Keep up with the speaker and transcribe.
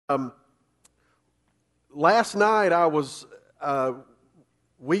Last night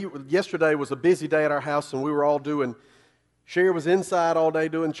yesterday was a busy day at our house, and we were all Sherry was inside all day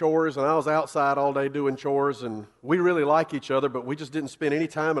doing chores, and I was outside all day doing chores, and we really like each other, but we just didn't spend any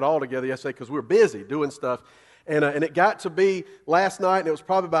time at all together yesterday because we were busy doing stuff. And it got to be last night, and it was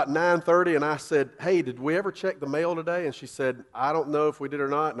probably about 9:30, and I said, "Hey, did we ever check the mail today?" And she said, "I don't know if we did or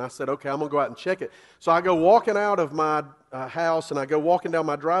not." And I said, "Okay, I'm going to go out and check it." So I go walking out of my house, and I go walking down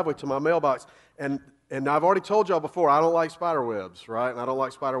my driveway to my mailbox, and I've already told y'all before, I don't like spider webs, right? And I don't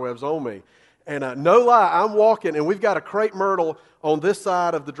like spider webs on me. And no lie, I'm walking, and we've got a crepe myrtle on this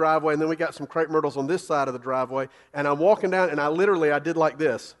side of the driveway, and then we got some crepe myrtles on this side of the driveway. And I'm walking down, and I did like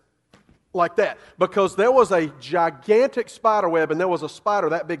this. Like that, because there was a gigantic spider web, and there was a spider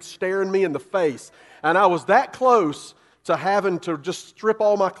that big staring me in the face, and I was that close to having to just strip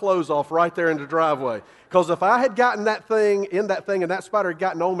all my clothes off right there in the driveway. Because if I had gotten that thing, and that spider had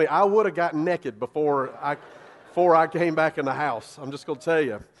gotten on me, I would have gotten naked before I came back in the house. I'm just going to tell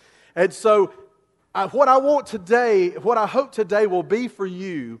you. And so, what I hope today will be for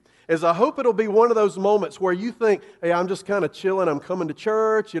you is I hope it'll be one of those moments where you think, hey, I'm just kind of chilling, I'm coming to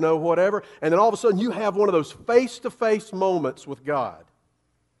church, whatever. And then all of a sudden you have one of those face-to-face moments with God.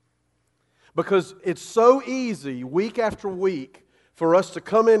 Because it's so easy week after week for us to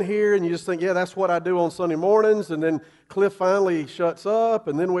come in here and you just think, yeah, that's what I do on Sunday mornings. And then Cliff finally shuts up,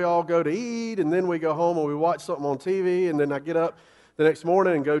 and then we all go to eat, and then we go home and we watch something on TV, and then I get up the next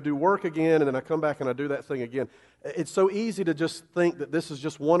morning and go do work again, and then I come back and I do that thing again. It's so easy to just think that this is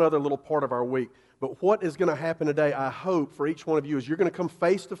just one other little part of our week. But what is going to happen today, I hope, for each one of you, is you're going to come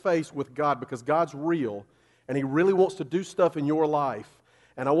face to face with God, because God's real, and He really wants to do stuff in your life.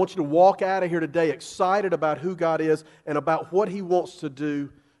 And I want you to walk out of here today excited about who God is and about what He wants to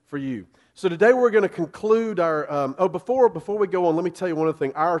do for you. So today we're going to conclude our... before we go on, let me tell you one other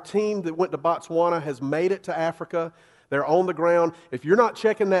thing. Our team that went to Botswana has made it to Africa. They're on the ground. If you're not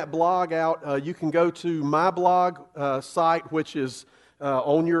checking that blog out, you can go to my blog site, which is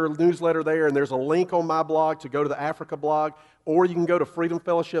on your newsletter there, and there's a link on my blog to go to the Africa blog, or you can go to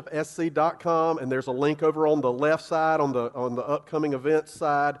freedomfellowshipsc.com, and there's a link over on the left side, on the upcoming events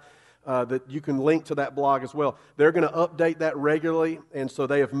side, that you can link to that blog as well. They're going to update that regularly, and so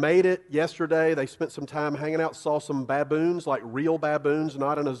they have made it yesterday. They spent some time hanging out, saw some baboons, like real baboons,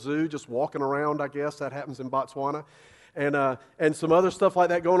 not in a zoo, just walking around, I guess. That happens in Botswana. And some other stuff like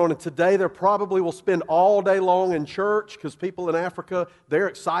that going on. And today they probably will spend all day long in church, because people in Africa, they're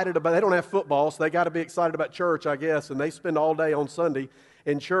excited about, they don't have football, so they got to be excited about church, I guess. And they spend all day on Sunday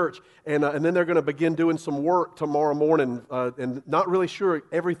in church. And then they're going to begin doing some work tomorrow morning. And not really sure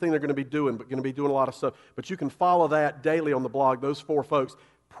everything they're going to be doing, but going to be doing a lot of stuff. But you can follow that daily on the blog, those 4 folks.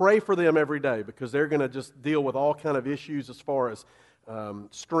 Pray for them every day, because they're going to just deal with all kind of issues as far as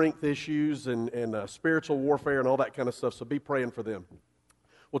strength issues and spiritual warfare and all that kind of stuff, so be praying for them.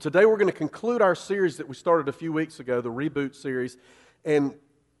 Well, today we're going to conclude our series that we started a few weeks ago, the Reboot series, and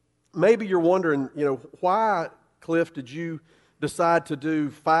maybe you're wondering, why, Cliff, did you decide to do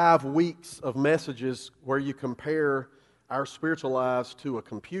 5 weeks of messages where you compare our spiritual lives to a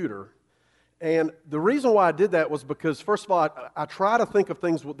computer? And the reason why I did that was because, first of all, I try to think of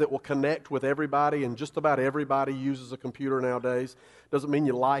things that will connect with everybody, and just about everybody uses a computer nowadays. Doesn't mean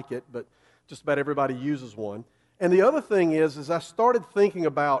you like it, but just about everybody uses one. And the other thing is I started thinking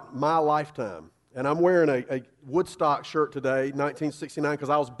about my lifetime. And I'm wearing a Woodstock shirt today, 1969,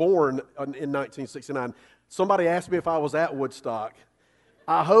 because I was born in 1969. Somebody asked me if I was at Woodstock.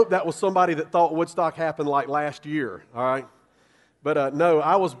 I hope that was somebody that thought Woodstock happened like last year, all right? But no,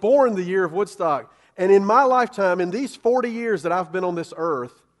 I was born the year of Woodstock. And in my lifetime, in these 40 years that I've been on this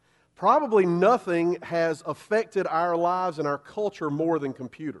earth, probably nothing has affected our lives and our culture more than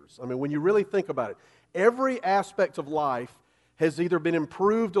computers. I mean, when you really think about it, every aspect of life has either been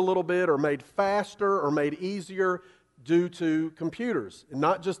improved a little bit or made faster or made easier due to computers. And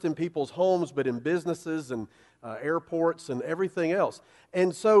not just in people's homes, but in businesses and airports and everything else.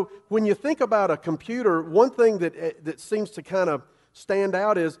 And so when you think about a computer, one thing that seems to kind of stand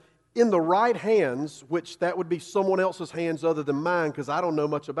out is in the right hands, which that would be someone else's hands other than mine, because I don't know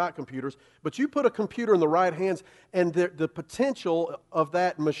much about computers, but you put a computer in the right hands and the potential of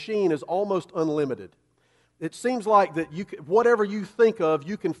that machine is almost unlimited. It seems like that whatever you think of,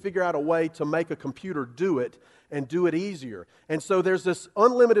 you can figure out a way to make a computer do it and do it easier. And so there's this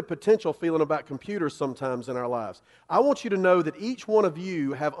unlimited potential feeling about computers sometimes in our lives. I want you to know that each one of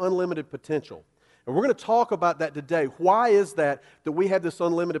you have unlimited potential. And we're going to talk about that today. Why is that we have this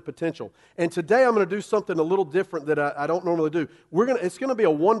unlimited potential? And today I'm going to do something a little different that I don't normally do. It's going to be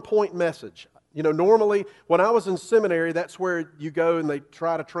a one-point message. You know, normally, when I was in seminary, that's where you go and they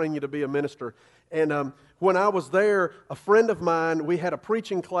try to train you to be a minister. And when I was there, a friend of mine, we had a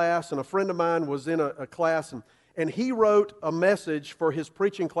preaching class, and a friend of mine was in a class, and he wrote a message for his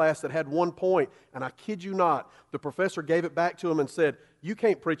preaching class that had 1 point. And I kid you not, the professor gave it back to him and said, "You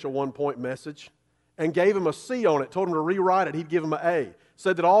can't preach a 1-point message," and gave him a C on it, told him to rewrite it, he'd give him an A.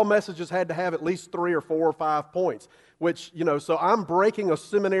 Said that all messages had to have at least 3 or 4 or 5 points, which, you know, so I'm breaking a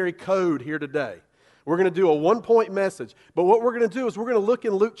seminary code here today. We're going to do a 1-point message. But what we're going to do is we're going to look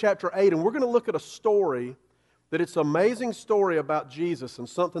in Luke chapter 8, and we're going to look at a story that it's an amazing story about Jesus and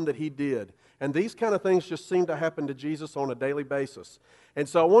something that he did. And these kind of things just seem to happen to Jesus on a daily basis. And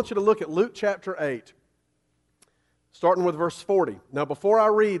so I want you to look at Luke chapter 8, starting with verse 40. Now, before I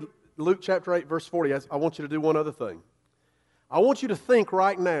read Luke chapter 8, verse 40, I want you to do one other thing. I want you to think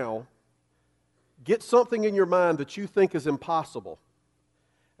right now, get something in your mind that you think is impossible.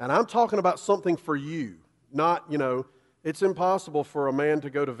 And I'm talking about something for you, not, you know, it's impossible for a man to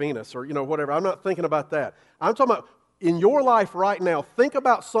go to Venus or, you know, whatever. I'm not thinking about that. I'm talking about in your life right now, think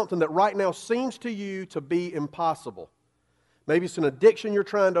about something that right now seems to you to be impossible. Maybe it's an addiction you're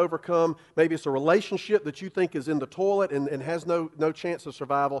trying to overcome. Maybe it's a relationship that you think is in the toilet and has no chance of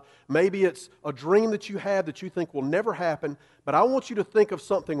survival. Maybe it's a dream that you had that you think will never happen. But I want you to think of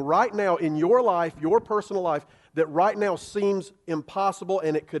something right now in your life, your personal life, that right now seems impossible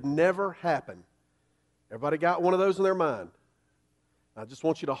and it could never happen. Everybody got one of those in their mind? I just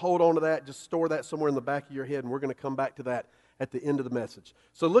want you to hold on to that. Just store that somewhere in the back of your head, and we're going to come back to that at the end of the message.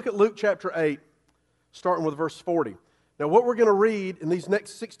 So look at Luke chapter 8, starting with verse 40. Now, what we're going to read in these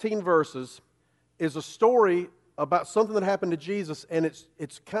next 16 verses is a story about something that happened to Jesus, and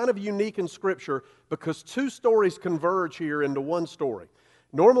it's kind of unique in Scripture because 2 stories converge here into one story.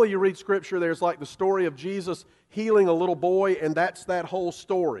 Normally, you read Scripture, there's like the story of Jesus healing a little boy, and that's that whole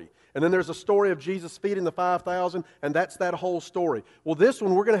story. And then there's a story of Jesus feeding the 5,000, and that's that whole story. Well, this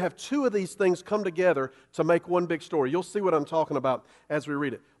one, we're going to have 2 of these things come together to make one big story. You'll see what I'm talking about as we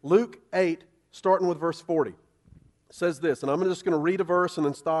read it. Luke 8, starting with verse 40. Says this, and I'm just going to read a verse and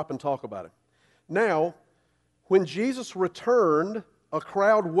then stop and talk about it. Now, when Jesus returned, a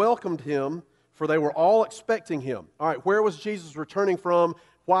crowd welcomed him, for they were all expecting him. All right, where was Jesus returning from?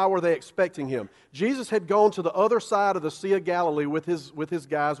 Why were they expecting him? Jesus had gone to the other side of the Sea of Galilee with his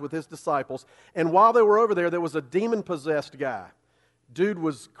guys, with his disciples, and while they were over there was a demon-possessed guy. Dude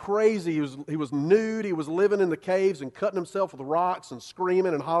was crazy. He was nude. He was living in the caves and cutting himself with rocks and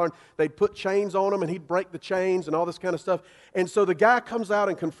screaming and hollering. They'd put chains on him, and he'd break the chains and all this kind of stuff. And so the guy comes out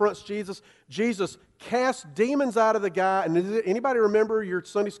and confronts Jesus. Jesus casts demons out of the guy. And anybody remember your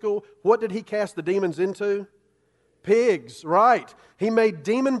Sunday school? What did he cast the demons into? Pigs, right. He made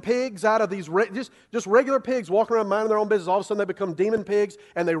demon pigs out of these, just regular pigs walking around minding their own business. All of a sudden they become demon pigs,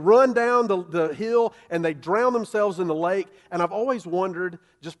 and they run down the hill, and they drown themselves in the lake. And I've always wondered,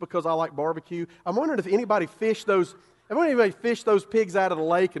 just because I like barbecue, I'm wondering if anybody fished those pigs out of the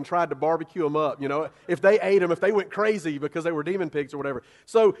lake and tried to barbecue them up, you know, if they ate them, if they went crazy because they were demon pigs or whatever.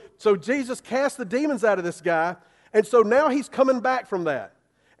 So Jesus cast the demons out of this guy, and so now he's coming back from that.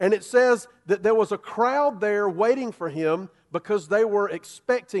 And it says that there was a crowd there waiting for him because they were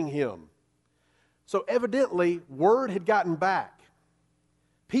expecting him. So evidently, word had gotten back.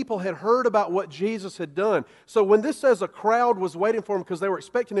 People had heard about what Jesus had done. So when this says a crowd was waiting for him because they were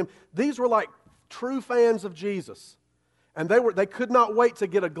expecting him, these were like true fans of Jesus. And they could not wait to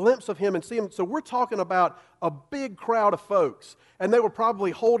get a glimpse of him and see him. So we're talking about a big crowd of folks. And they were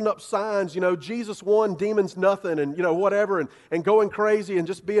probably holding up signs, you know, Jesus won, demons nothing, and, you know, whatever, and going crazy and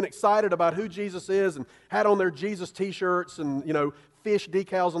just being excited about who Jesus is, and had on their Jesus t-shirts and, you know, fish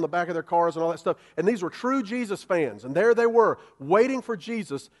decals on the back of their cars and all that stuff. And these were true Jesus fans. And there they were, waiting for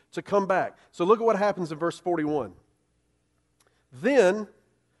Jesus to come back. So look at what happens in verse 41. Then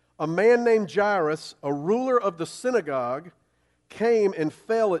a man named Jairus, a ruler of the synagogue, came and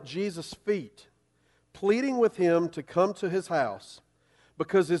fell at Jesus' feet, pleading with him to come to his house,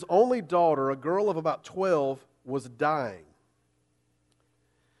 because his only daughter, a girl of about 12, was dying.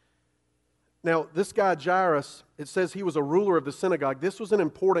 Now, this guy Jairus, it says he was a ruler of the synagogue. This was an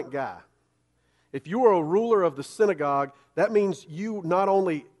important guy. If you were a ruler of the synagogue, that means you not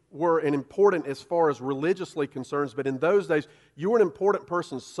only were an important as far as religiously concerns, but in those days, you were an important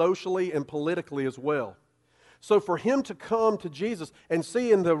person socially and politically as well. So for him to come to Jesus and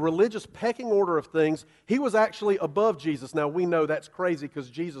see in the religious pecking order of things, he was actually above Jesus. Now we know that's crazy because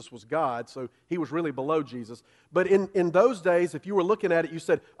Jesus was God, so he was really below Jesus. But in those days, if you were looking at it, you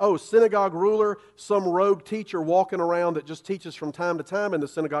said, oh, synagogue ruler, some rogue teacher walking around that just teaches from time to time in the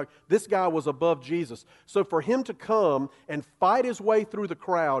synagogue. This guy was above Jesus. So for him to come and fight his way through the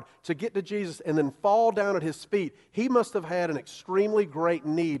crowd to get to Jesus and then fall down at his feet, he must have had an extremely great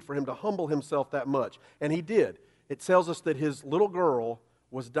need for him to humble himself that much. And he did. It tells us that his little girl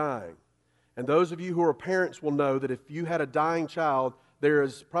was dying. And those of you who are parents will know that if you had a dying child, there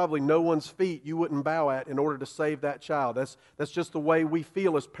is probably no one's feet you wouldn't bow at in order to save that child. That's just the way we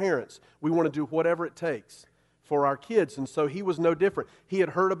feel as parents. We want to do whatever it takes for our kids. And so he was no different. He had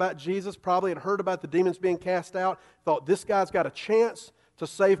heard about Jesus, probably had heard about the demons being cast out, thought this guy's got a chance to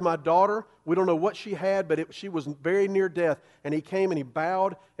save my daughter. We don't know what she had, but she was very near death. And he came and he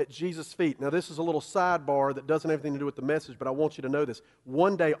bowed at Jesus' feet. Now, this is a little sidebar that doesn't have anything to do with the message, but I want you to know this.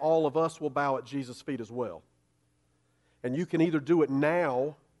 One day, all of us will bow at Jesus' feet as well. And you can either do it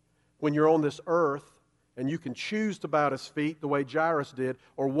now when you're on this earth, and you can choose to bow at his feet the way Jairus did,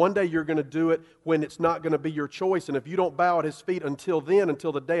 or one day you're going to do it when it's not going to be your choice. And if you don't bow at his feet until then,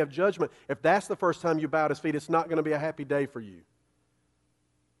 until the day of judgment, if that's the first time you bow at his feet, it's not going to be a happy day for you.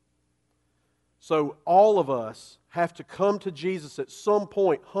 So all of us have to come to Jesus at some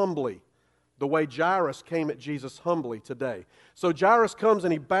point humbly, the way Jairus came at Jesus humbly today. So Jairus comes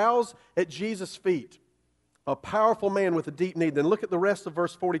and he bows at Jesus' feet, a powerful man with a deep need. Then look at the rest of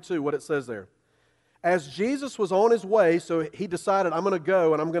verse 42, what it says there. As Jesus was on his way, so he decided, I'm going to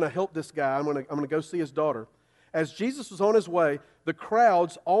go and I'm going to help this guy. I'm going to go see his daughter. As Jesus was on his way, the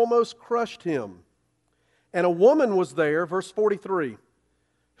crowds almost crushed him. And a woman was there, verse 43,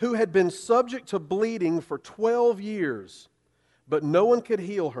 who had been subject to bleeding for 12 years, but no one could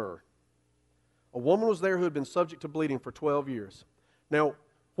heal her. A woman was there who had been subject to bleeding for 12 years. Now,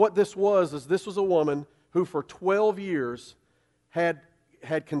 what this was is this was a woman who for 12 years had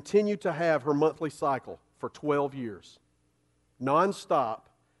continued to have her monthly cycle for 12 years. Non-stop,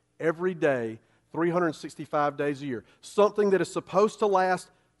 every day, 365 days a year. Something that is supposed to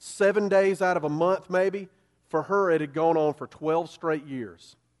last 7 days out of a month maybe, for her it had gone on for 12 straight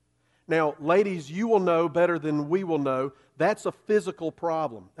years. Now, ladies, you will know better than we will know, that's a physical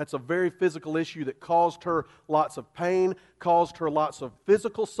problem. That's a very physical issue that caused her lots of pain, caused her lots of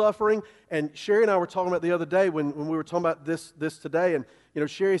physical suffering. And Sherry and I were talking about the other day when we were talking about this today, and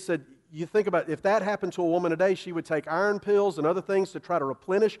Sherry said, you think about if that happened to a woman today, she would take iron pills and other things to try to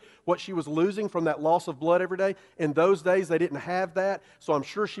replenish what she was losing from that loss of blood every day. In those days, they didn't have that, so I'm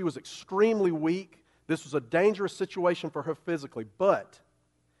sure she was extremely weak. This was a dangerous situation for her physically, but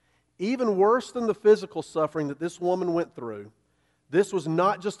even worse than the physical suffering that this woman went through, this was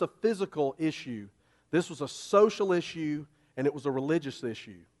not just a physical issue. This was a social issue, and it was a religious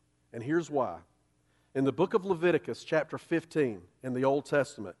issue. And here's why. In the book of Leviticus, chapter 15, in the Old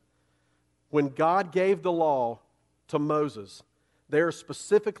Testament, when God gave the law to Moses, there are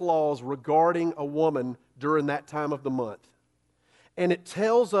specific laws regarding a woman during that time of the month. And it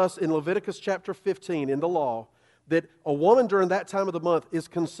tells us in Leviticus chapter 15, in the law, that a woman during that time of the month is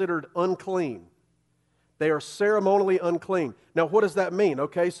considered unclean. They are ceremonially unclean. Now, what does that mean?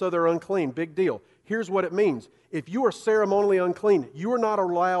 Okay, so they're unclean. Big deal. Here's what it means. If you are ceremonially unclean, you are not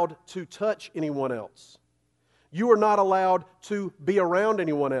allowed to touch anyone else. You are not allowed to be around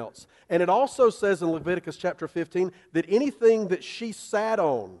anyone else. And it also says in Leviticus chapter 15 that anything that she sat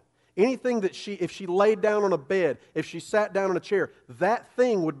on, anything that if she laid down on a bed, if she sat down on a chair, that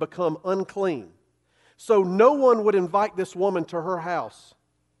thing would become unclean. So no one would invite this woman to her house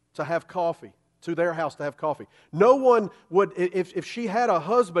to have coffee, to their house to have coffee. No one would, if she had a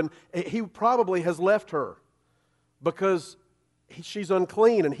husband, he probably has left her because she's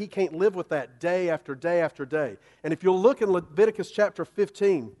unclean and he can't live with that day after day after day. And if you'll look in Leviticus chapter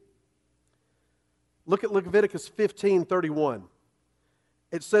 15, look at Leviticus 15:31.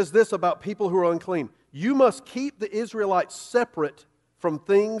 It says this about people who are unclean. You must keep the Israelites separate from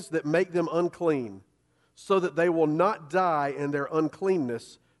things that make them unclean, so that they will not die in their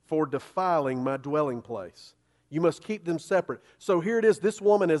uncleanness for defiling my dwelling place. You must keep them separate. So here it is, this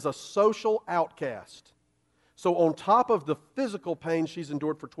woman is a social outcast. So on top of the physical pain she's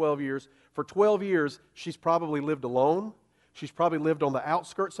endured for 12 years, she's probably lived alone. She's probably lived on the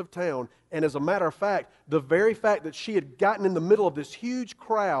outskirts of town. And as a matter of fact, the very fact that she had gotten in the middle of this huge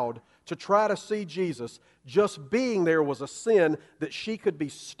crowd to try to see Jesus, just being there was a sin that she could be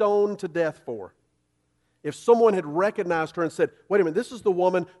stoned to death for. If someone had recognized her and said, wait a minute, this is the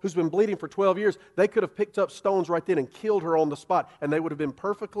woman who's been bleeding for 12 years, they could have picked up stones right then and killed her on the spot, and they would have been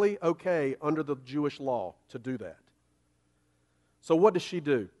perfectly okay under the Jewish law to do that. So what does she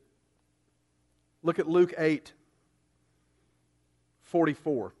do? Look at Luke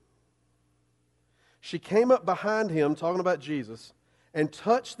 8:44. She came up behind him, talking about Jesus, and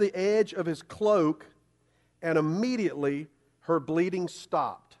touched the edge of his cloak, and immediately her bleeding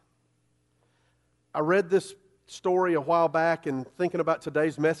stopped. I read this story a while back and thinking about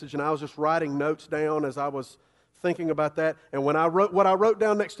today's message, and I was just writing notes down as I was thinking about that. And when I wrote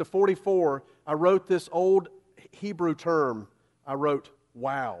down next to 44, I wrote this old Hebrew term. I wrote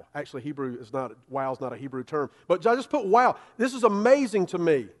wow. Actually, wow is not a Hebrew term. But I just put wow. This is amazing to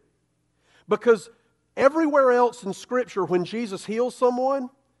me. Because everywhere else in Scripture, when Jesus heals someone,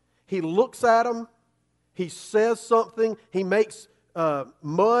 He looks at them, He says something, He makes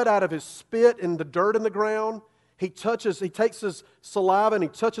mud out of his spit in the dirt in the ground. He takes his saliva and he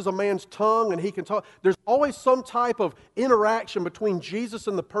touches a man's tongue and he can talk. There's always some type of interaction between Jesus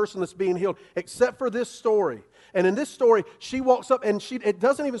and the person that's being healed, except for this story. And in this story, she walks up and it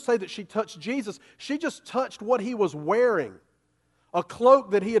doesn't even say that she touched Jesus. She just touched what he was wearing. A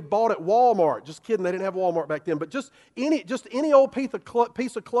cloak that he had bought at Walmart. Just kidding, they didn't have Walmart back then. But just any old piece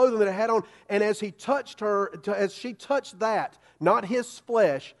of clothing that it had on. And as she touched that, not his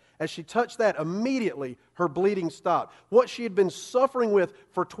flesh, as she touched that, immediately her bleeding stopped. What she had been suffering with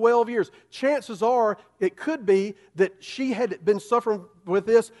for 12 years. Chances are it could be that she had been suffering with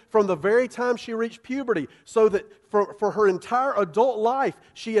this from the very time she reached puberty. So that for her entire adult life,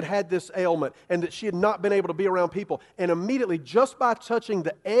 she had had this ailment and that she had not been able to be around people. And immediately, just by touching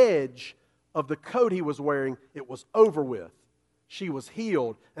the edge of the coat he was wearing, it was over with. She was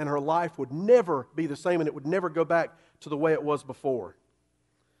healed and her life would never be the same and it would never go back to the way it was before.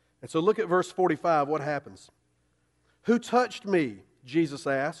 And so look at verse 45, what happens? Who touched me? Jesus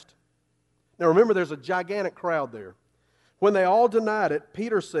asked. Now remember, there's a gigantic crowd there. When they all denied it,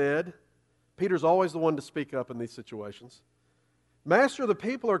 Peter said, Peter's always the one to speak up in these situations. Master, the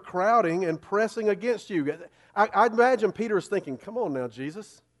people are crowding and pressing against you. I imagine Peter is thinking, come on now,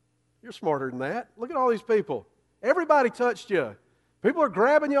 Jesus. You're smarter than that. Look at all these people. Everybody touched you. People are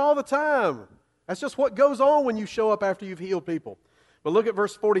grabbing you all the time. That's just what goes on when you show up after you've healed people. But look at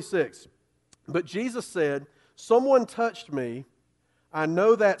verse 46. But Jesus said, someone touched me. I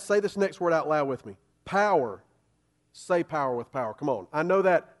know that, say this next word out loud with me. Power. Say power with power. Come on. I know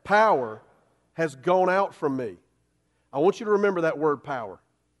that power has gone out from me. I want you to remember that word power.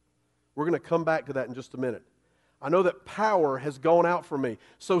 We're going to come back to that in just a minute. I know that power has gone out from me.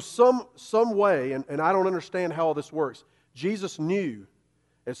 So some way, and I don't understand how all this works, Jesus knew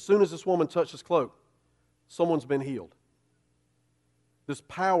as soon as this woman touched his cloak, someone's been healed. This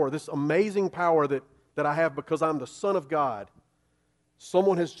power, this amazing power that I have because I'm the Son of God,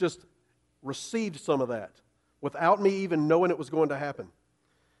 someone has just received some of that without me even knowing it was going to happen.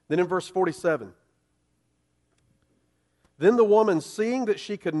 Then in verse 47, then the woman, seeing that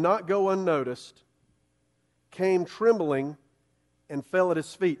she could not go unnoticed, came trembling and fell at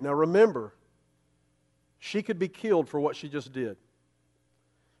his feet. Now remember, she could be killed for what she just did.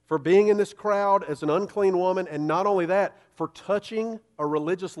 For being in this crowd as an unclean woman, and not only that, for touching a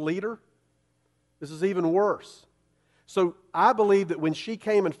religious leader. This is even worse. So I believe that when she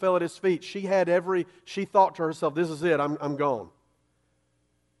came and fell at his feet, she thought to herself, this is it, I'm gone.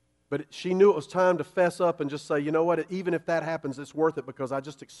 But she knew it was time to fess up and just say, you know what, even if that happens, it's worth it because I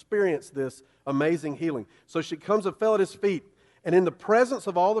just experienced this amazing healing. So she comes and fell at his feet, and in the presence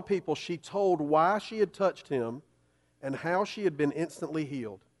of all the people, she told why she had touched him and how she had been instantly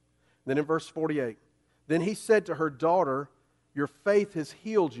healed. Then in verse 48, then he said to her, daughter, your faith has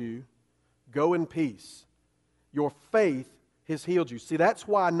healed you. Go in peace. Your faith has healed you. See, that's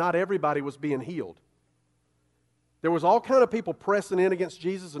why not everybody was being healed. There was all kind of people pressing in against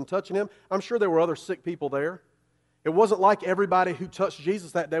Jesus and touching him. I'm sure there were other sick people there. It wasn't like everybody who touched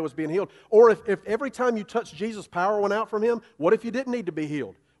Jesus that day was being healed. Or if every time you touched Jesus, power went out from him, what if you didn't need to be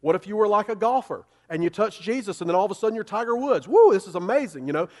healed? What if you were like a golfer and you touched Jesus and then all of a sudden you're Tiger Woods? Woo, this is amazing,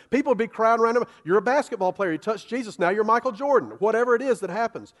 you know. People would be crowding around him. You're a basketball player. You touched Jesus. Now you're Michael Jordan. Whatever it is that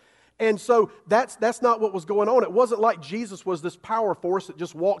happens. And so that's not what was going on. It wasn't like Jesus was this power force that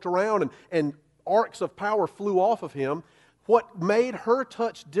just walked around and arcs of power flew off of him. What made her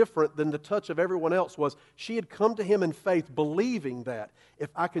touch different than the touch of everyone else was she had come to him in faith, believing that if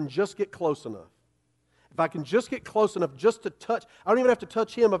I can just get close enough, if I can just get close enough just to touch, I don't even have to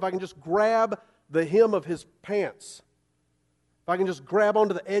touch him, if I can just grab the hem of his pants, if I can just grab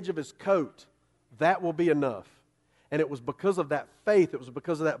onto the edge of his coat, that will be enough. And it was because of that faith, it was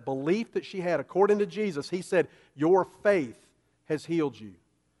because of that belief that she had. According to Jesus, he said, your faith has healed you.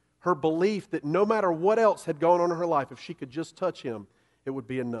 Her belief that no matter what else had gone on in her life, if she could just touch him, it would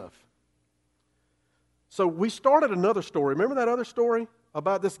be enough. So we started another story. Remember that other story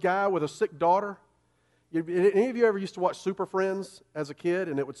about this guy with a sick daughter? Any of you ever used to watch Super Friends as a kid?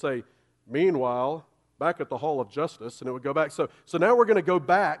 And it would say, meanwhile, back at the Hall of Justice, and it would go back. So now we're going to go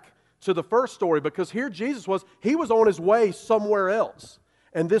back to the first story, because here Jesus was, he was on his way somewhere else.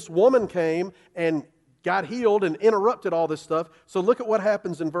 And this woman came and got healed and interrupted all this stuff. So look at what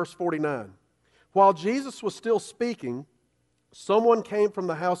happens in verse 49. While Jesus was still speaking, someone came from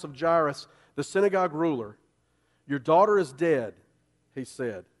the house of Jairus, the synagogue ruler. Your daughter is dead, he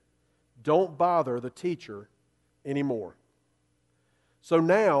said. Don't bother the teacher anymore. So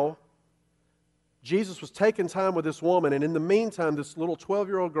now, Jesus was taking time with this woman, and in the meantime, this little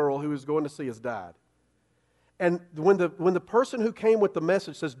 12-year-old girl who he was going to see has died. And when the person who came with the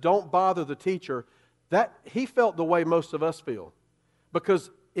message says, don't bother the teacher, that he felt the way most of us feel. Because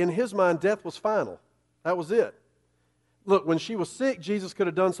in his mind, death was final. That was it. Look, when she was sick, Jesus could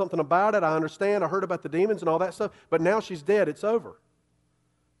have done something about it. I understand. I heard about the demons and all that stuff. But now she's dead. It's over.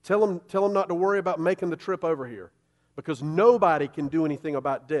 Tell him not to worry about making the trip over here. Because nobody can do anything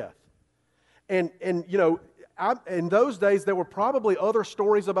about death. And you know, in those days, there were probably other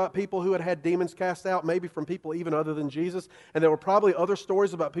stories about people who had had demons cast out, maybe from people even other than Jesus. And there were probably other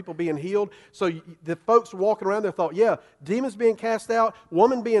stories about people being healed. So the folks walking around there thought, yeah, demons being cast out,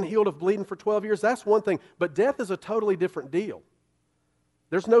 woman being healed of bleeding for 12 years, that's one thing. But death is a totally different deal.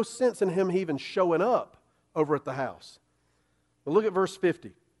 There's no sense in him even showing up over at the house. But look at verse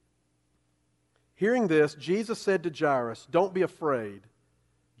 50. Hearing this, Jesus said to Jairus, don't be afraid.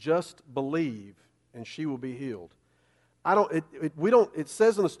 Just believe, and she will be healed. It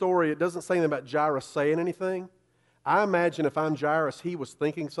says in the story, it doesn't say anything about Jairus saying anything. I imagine if I'm Jairus, he was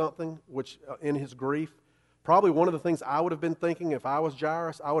thinking something, which in his grief, probably one of the things I would have been thinking if I was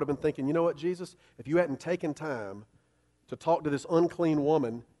Jairus, I would have been thinking, you know what, Jesus, if you hadn't taken time to talk to this unclean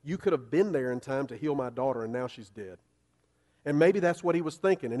woman, you could have been there in time to heal my daughter, and now she's dead. And maybe that's what he was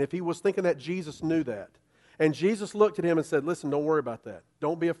thinking. And if he was thinking that, Jesus knew that. And Jesus looked at him and said, listen, don't worry about that.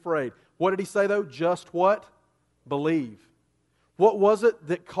 Don't be afraid. What did he say though? Just what? Believe. What was it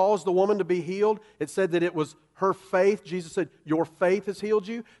that caused the woman to be healed? It said that it was her faith. Jesus said, your faith has healed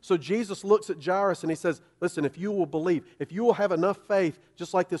you. So Jesus looks at Jairus and he says, listen, if you will believe, if you will have enough faith,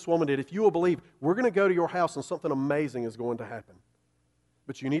 just like this woman did, if you will believe, we're going to go to your house and something amazing is going to happen.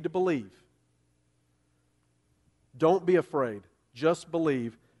 But you need to believe. Don't be afraid. Just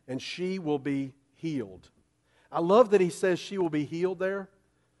believe, and she will be healed. I love that he says she will be healed there.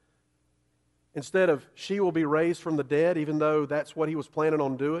 Instead of she will be raised from the dead, even though that's what he was planning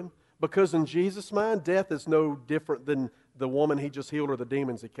on doing. Because in Jesus' mind, death is no different than the woman he just healed or the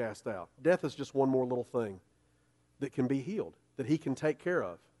demons he cast out. Death is just one more little thing that can be healed, that he can take care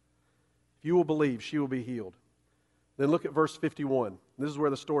of. If you will believe, she will be healed. Then look at verse 51. This is where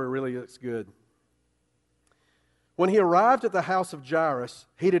the story really gets good. When he arrived at the house of Jairus,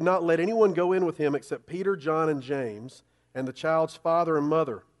 he did not let anyone go in with him except Peter, John, and James, and the child's father and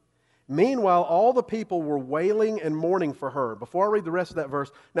mother. Meanwhile, all the people were wailing and mourning for her. Before I read the rest of that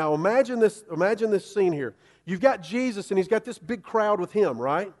verse, now imagine this scene here. You've got Jesus, and he's got this big crowd with him,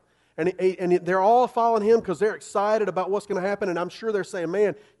 right? And they're all following him because they're excited about what's going to happen. And I'm sure they're saying,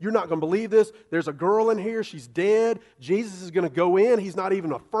 man, you're not going to believe this. There's a girl in here. She's dead. Jesus is going to go in. He's not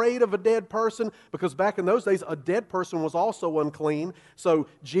even afraid of a dead person because back in those days, a dead person was also unclean. So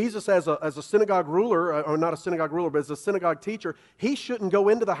Jesus, as a synagogue ruler, or not a synagogue ruler, but as a synagogue teacher, he shouldn't go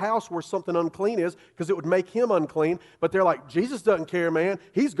into the house where something unclean is because it would make him unclean. But they're like, Jesus doesn't care, man.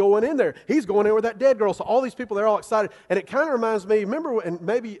 He's going in there. He's going in with that dead girl. So all these people, they're all excited. And it kind of reminds me, remember, and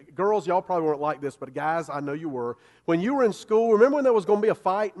maybe girls, y'all probably weren't like this, but guys, I know you were. When you were in school, remember when there was going to be a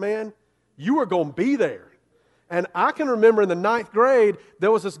fight, man? You were going to be there. And I can remember in the 9th grade,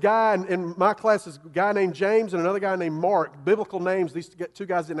 there was this guy in my class, this guy named James and another guy named Mark. Biblical names. These two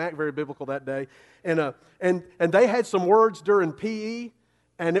guys didn't act very biblical that day. And they had some words during PE,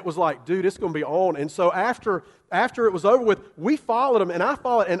 and it was like, dude, it's going to be on. And so after it was over with, we followed them, and I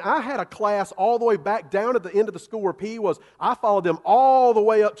followed, and I had a class all the way back down at the end of the school where PE was. I followed them all the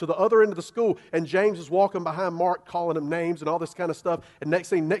way up to the other end of the school, and James is walking behind Mark, calling him names and all this kind of stuff. And next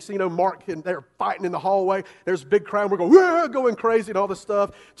thing you know, Mark and they're fighting in the hallway. There's a big crowd. We're going crazy and all this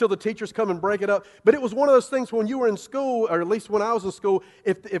stuff till the teachers come and break it up. But it was one of those things when you were in school, or at least when I was in school,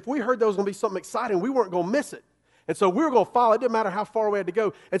 if we heard there was going to be something exciting, we weren't going to miss it. And so we were going to follow. It didn't matter how far we had to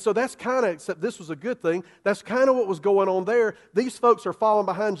go. And so that's kind of, except this was a good thing, that's kind of what was going on there. These folks are following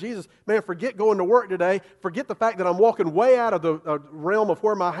behind Jesus. Man, forget going to work today. Forget the fact that I'm walking way out of the realm of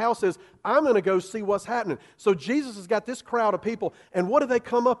where my house is. I'm going to go see what's happening. So Jesus has got this crowd of people. And what do they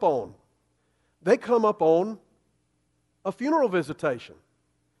come up on? They come up on a funeral visitation.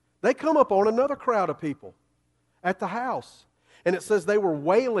 They come up on another crowd of people at the house. And it says they were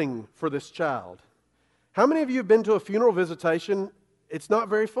wailing for this child. How many of you have been to a funeral visitation? It's not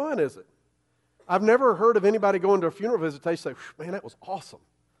very fun, is it? I've never heard of anybody going to a funeral visitation and say, man, that was awesome.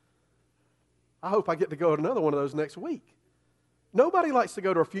 I hope I get to go to another one of those next week. Nobody likes to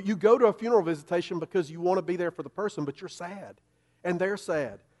go to a funeral. You go to a funeral visitation because you want to be there for the person, but you're sad. And they're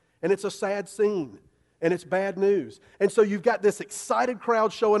sad. And it's a sad scene. And it's bad news. And so you've got this excited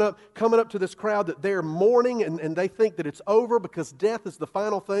crowd showing up, coming up to this crowd that they're mourning and they think that it's over because death is the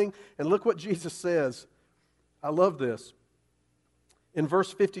final thing. And look what Jesus says. I love this. In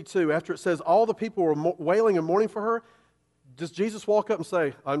verse 52, after it says all the people were wailing and mourning for her, does Jesus walk up and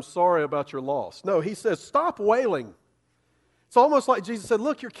say, I'm sorry about your loss? No, he says, stop wailing. It's almost like Jesus said,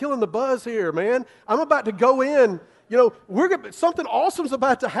 look, you're killing the buzz here, man. I'm about to go in. You know, something awesome's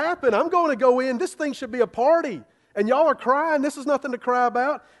about to happen. I'm going to go in. This thing should be a party. And y'all are crying. This is nothing to cry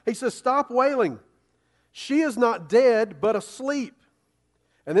about. He says, stop wailing. She is not dead, but asleep.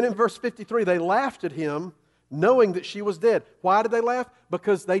 And then in verse 53, they laughed at him, knowing that she was dead. Why did they laugh?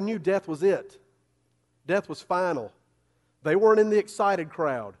 Because they knew death was it. Death was final. They weren't in the excited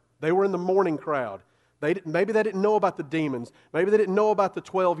crowd. They were in the mourning crowd. Maybe they didn't know about the demons. Maybe they didn't know about the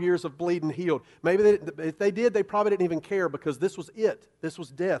 12 years of bleeding healed. Maybe if they did, they probably didn't even care because this was it. This was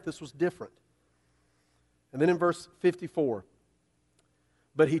death. This was different. And then in verse 54,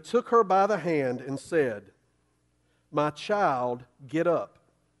 but he took her by the hand and said, my child, get up.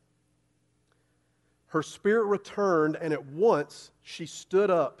 Her spirit returned, and at once she stood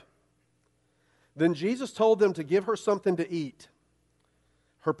up. Then Jesus told them to give her something to eat.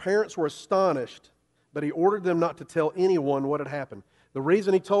 Her parents were astonished, but he ordered them not to tell anyone what had happened. The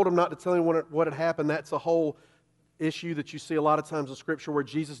reason he told them not to tell anyone what had happened, that's a whole issue that you see a lot of times in Scripture where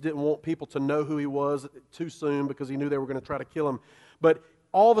Jesus didn't want people to know who he was too soon because he knew they were going to try to kill him. But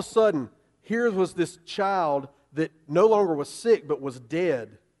all of a sudden, here was this child that no longer was sick but was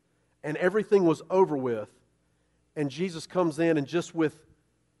dead, and everything was over with. And Jesus comes in and just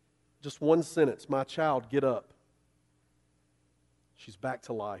one sentence, my child, get up. She's back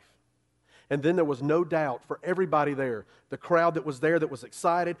to life. And then there was no doubt for everybody there. The crowd that was there that was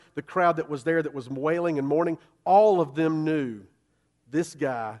excited, the crowd that was there that was wailing and mourning, all of them knew this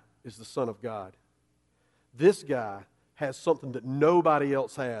guy is the Son of God. This guy has something that nobody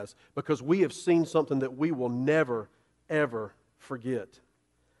else has because we have seen something that we will never, ever forget.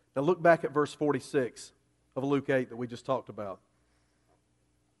 Now look back at verse 46 of Luke 8 that we just talked about.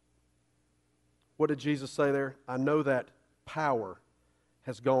 What did Jesus say there? I know that power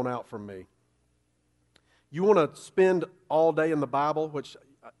has gone out from me. You want to spend all day in the Bible, which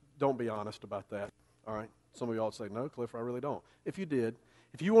don't be honest about that, all right? Some of you all say, no, Cliff, I really don't. If you did,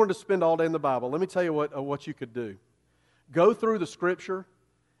 if you wanted to spend all day in the Bible, let me tell you what you could do. Go through the Scripture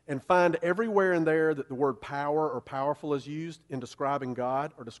and find everywhere in there that the word power or powerful is used in describing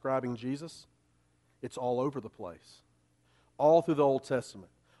God or describing Jesus. It's all over the place. All through the Old Testament,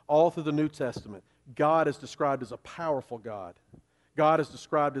 all through the New Testament, God is described as a powerful God. God is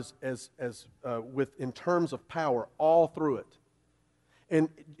described in terms of power all through it. And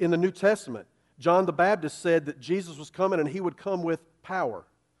in the New Testament, John the Baptist said that Jesus was coming and he would come with power.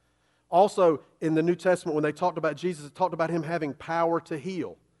 Also, in the New Testament, when they talked about Jesus, it talked about him having power to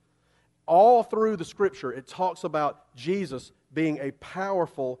heal. All through the Scripture, it talks about Jesus being a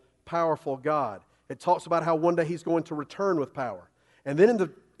powerful, powerful God. It talks about how one day he's going to return with power. And then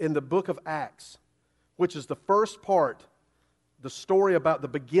in the book of Acts, which is the first part, the story about the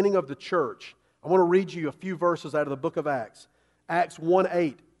beginning of the church, I want to read you a few verses out of the book of Acts. Acts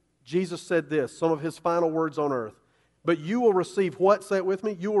 1:8, Jesus said this, some of his final words on earth. But you will receive what? Say it with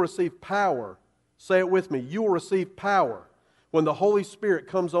me. You will receive power. Say it with me. You will receive power when the Holy Spirit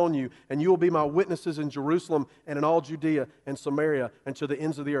comes on you, and you will be my witnesses in Jerusalem and in all Judea and Samaria and to the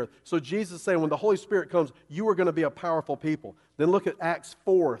ends of the earth. So Jesus is saying when the Holy Spirit comes, you are going to be a powerful people. Then look at Acts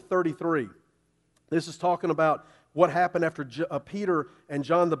 4:33. This is talking about what happened after Peter and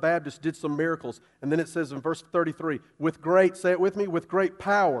John the Baptist did some miracles. And then it says in verse 33, with great, say it with me, with great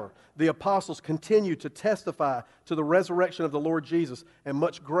power, the apostles continued to testify to the resurrection of the Lord Jesus, and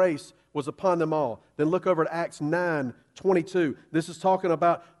much grace was upon them all. Then look over at Acts 9:22. This is talking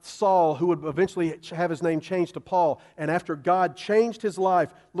about Saul, who would eventually have his name changed to Paul. And after God changed his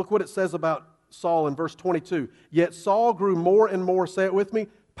life, look what it says about Saul in verse 22. Yet Saul grew more and more, say it with me,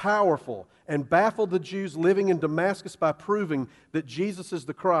 powerful, and baffled the Jews living in Damascus by proving that Jesus is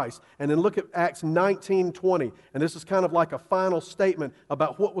the Christ. And then look at Acts 19:20. And this is kind of like a final statement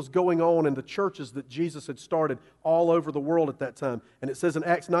about what was going on in the churches that Jesus had started all over the world at that time. And it says in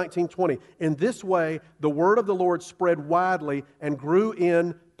Acts 19:20, in this way the word of the Lord spread widely and grew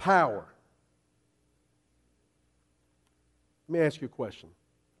in power. Let me ask you a question.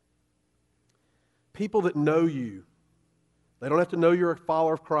 People that know you, they don't have to know you're a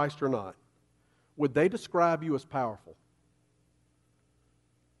follower of Christ or not, would they describe you as powerful?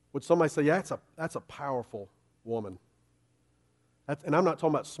 Would somebody say, yeah, that's a powerful woman? And I'm not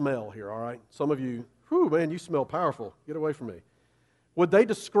talking about smell here, all right? Some of you, whew, man, you smell powerful. Get away from me. Would they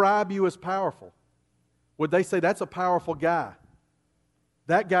describe you as powerful? Would they say, that's a powerful guy?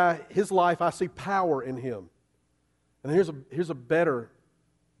 That guy, his life, I see power in him. And here's a better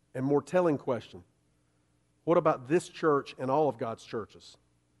and more telling question. What about this church and all of God's churches?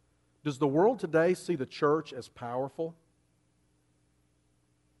 Does the world today see the church as powerful?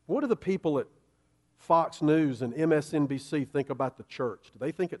 What do the people at Fox News and MSNBC think about the church? Do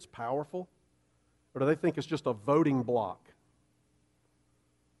they think it's powerful? Or do they think it's just a voting block?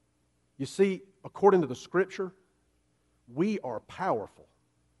 You see, according to the Scripture, we are powerful.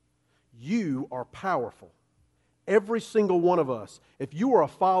 You are powerful. Every single one of us, if you are a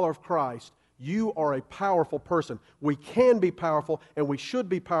follower of Christ, you are a powerful person. We can be powerful and we should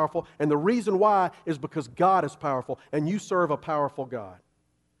be powerful, and the reason why is because God is powerful and you serve a powerful God.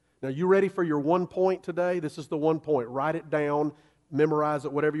 Now, you ready for your 1 point today? This is the 1 point. Write it down, memorize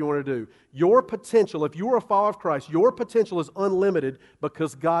it, whatever you want to do. Your potential, if you are a follower of Christ, your potential is unlimited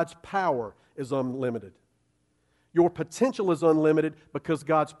because God's power is unlimited. Your potential is unlimited because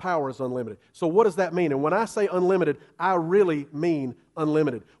God's power is unlimited. So what does that mean? And when I say unlimited, I really mean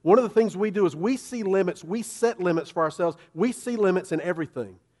unlimited. One of the things we do is we see limits, we set limits for ourselves. We see limits in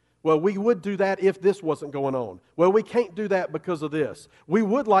everything. Well, we would do that if this wasn't going on. Well, we can't do that because of this. We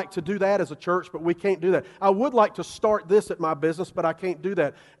would like to do that as a church, but we can't do that. I would like to start this at my business, but I can't do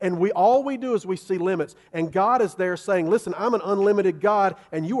that. And all we do is we see limits. And God is there saying, listen, I'm an unlimited God,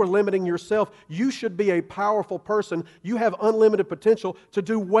 and you are limiting yourself. You should be a powerful person. You have unlimited potential to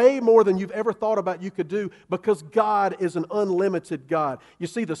do way more than you've ever thought about you could do because God is an unlimited God. You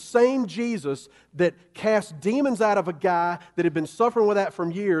see, the same Jesus that cast demons out of a guy that had been suffering with that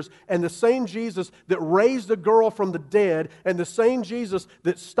from years, and the same Jesus that raised a girl from the dead, and the same Jesus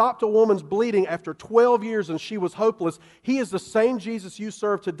that stopped a woman's bleeding after 12 years and she was hopeless, He is the same Jesus you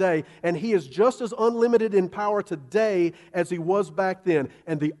serve today, and He is just as unlimited in power today as He was back then.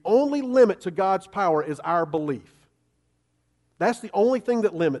 And the only limit to God's power is our belief. That's the only thing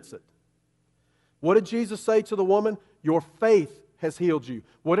that limits it. What did Jesus say to the woman? Your faith has healed you.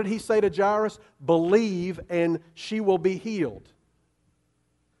 What did He say to Jairus? Believe and she will be healed.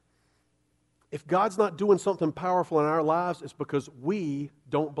 If God's not doing something powerful in our lives, it's because we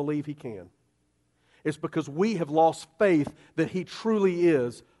don't believe He can. It's because we have lost faith that He truly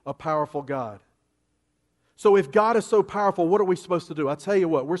is a powerful God. So if God is so powerful, what are we supposed to do? I tell you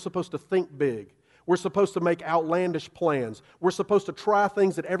what, we're supposed to think big. We're supposed to make outlandish plans. We're supposed to try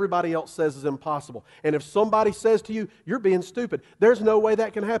things that everybody else says is impossible. And if somebody says to you, you're being stupid, there's no way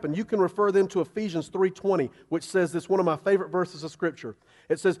that can happen. You can refer them to Ephesians 3:20, which says this, one of my favorite verses of Scripture.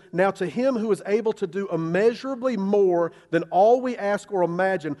 It says, now to Him who is able to do immeasurably more than all we ask or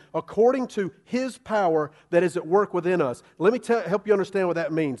imagine, according to His power that is at work within us. Let me help you understand what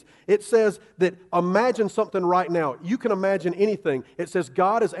that means. It says that imagine something right now. You can imagine anything. It says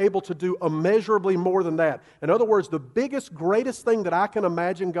God is able to do immeasurably more than that. In other words, the biggest, greatest thing that I can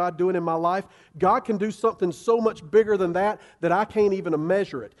imagine God doing in my life, God can do something so much bigger than that I can't even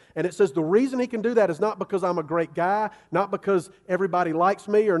measure it. And it says the reason He can do that is not because I'm a great guy, not because everybody likes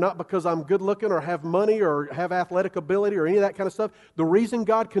me, or not because I'm good looking or have money or have athletic ability or any of that kind of stuff. The reason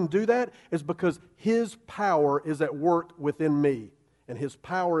God can do that is because His power is at work within me, and His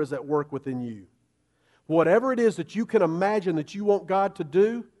power is at work within you. Whatever it is that you can imagine that you want God to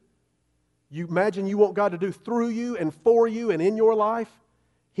do, you imagine you want God to do through you and for you and in your life,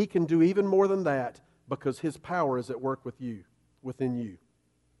 He can do even more than that because His power is at work within you.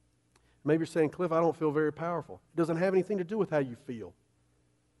 Maybe you're saying, Cliff, I don't feel very powerful. It doesn't have anything to do with how you feel.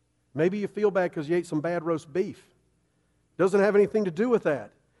 Maybe you feel bad because you ate some bad roast beef. It doesn't have anything to do with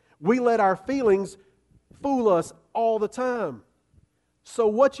that. We let our feelings fool us all the time. So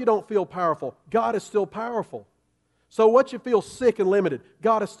what you don't feel powerful, God is still powerful. So what you feel sick and limited,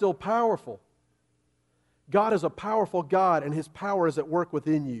 God is still powerful. God is a powerful God, and His power is at work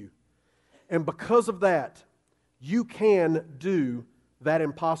within you. And because of that, you can do that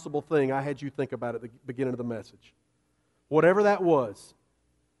impossible thing I had you think about at the beginning of the message. Whatever that was,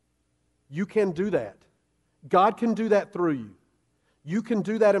 you can do that. God can do that through you. You can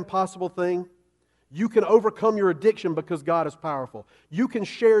do that impossible thing. You can overcome your addiction because God is powerful. You can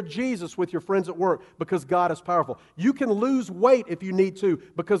share Jesus with your friends at work because God is powerful. You can lose weight if you need to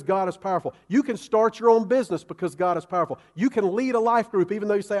because God is powerful. You can start your own business because God is powerful. You can lead a life group even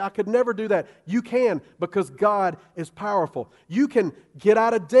though you say, I could never do that. You can because God is powerful. You can get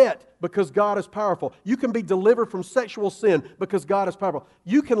out of debt because God is powerful. You can be delivered from sexual sin because God is powerful.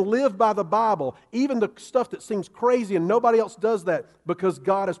 You can live by the Bible, even the stuff that seems crazy and nobody else does that, because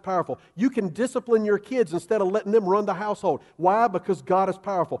God is powerful. You can discipline your kids instead of letting them run the household. Why? Because God is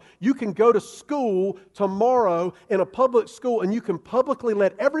powerful. You can go to school tomorrow in a public school and you can publicly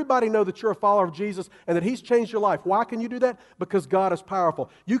let everybody know that you're a follower of Jesus and that He's changed your life. Why can you do that? Because God is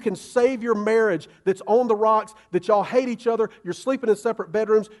powerful. You can save your marriage that's on the rocks, that y'all hate each other, you're sleeping in separate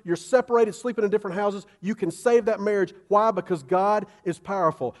bedrooms, you're separated, sleeping in different houses. You can save that marriage. Why? Because God is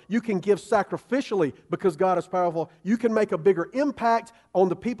powerful. You can give sacrificially because God is powerful. You can make a bigger impact on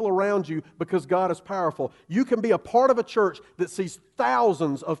the people around you because God is powerful. You can be a part of a church that sees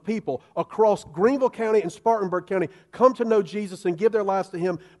thousands of people across Greenville County and Spartanburg County come to know Jesus and give their lives to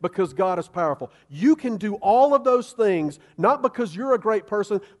Him because God is powerful. You can do all of those things not because you're a great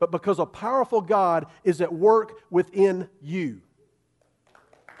person, but because a powerful God is at work within you.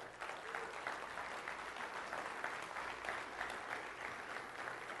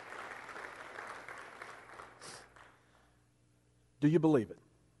 Do you believe it?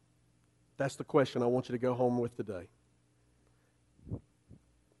 That's the question I want you to go home with today.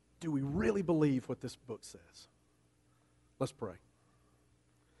 Do we really believe what this book says? Let's pray.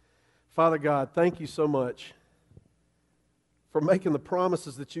 Father God, thank you so much for making the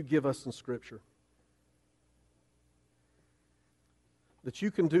promises that you give us in Scripture. That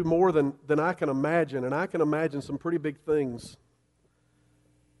you can do more than I can imagine, and I can imagine some pretty big things.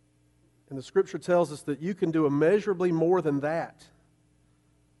 And the Scripture tells us that you can do immeasurably more than that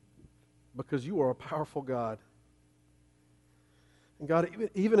because you are a powerful God. And God,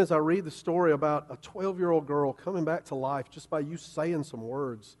 even as I read the story about a 12-year-old girl coming back to life just by you saying some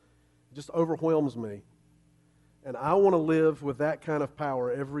words, it just overwhelms me. And I want to live with that kind of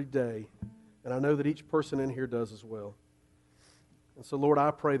power every day. And I know that each person in here does as well. And so, Lord,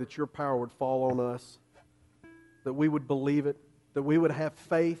 I pray that your power would fall on us, that we would believe it, that we would have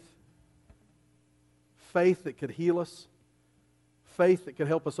faith that could heal us, faith that could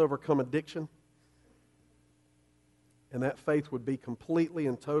help us overcome addiction, and that faith would be completely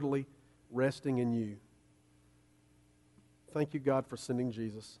and totally resting in you. Thank you, God, for sending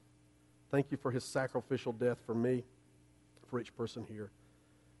Jesus. Thank you for His sacrificial death for me, for each person here.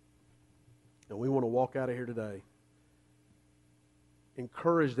 And we want to walk out of here today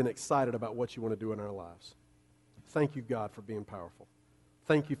encouraged and excited about what you want to do in our lives. Thank you, God, for being powerful.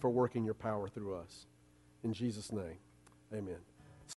 Thank you for working your power through us. In Jesus' name, amen.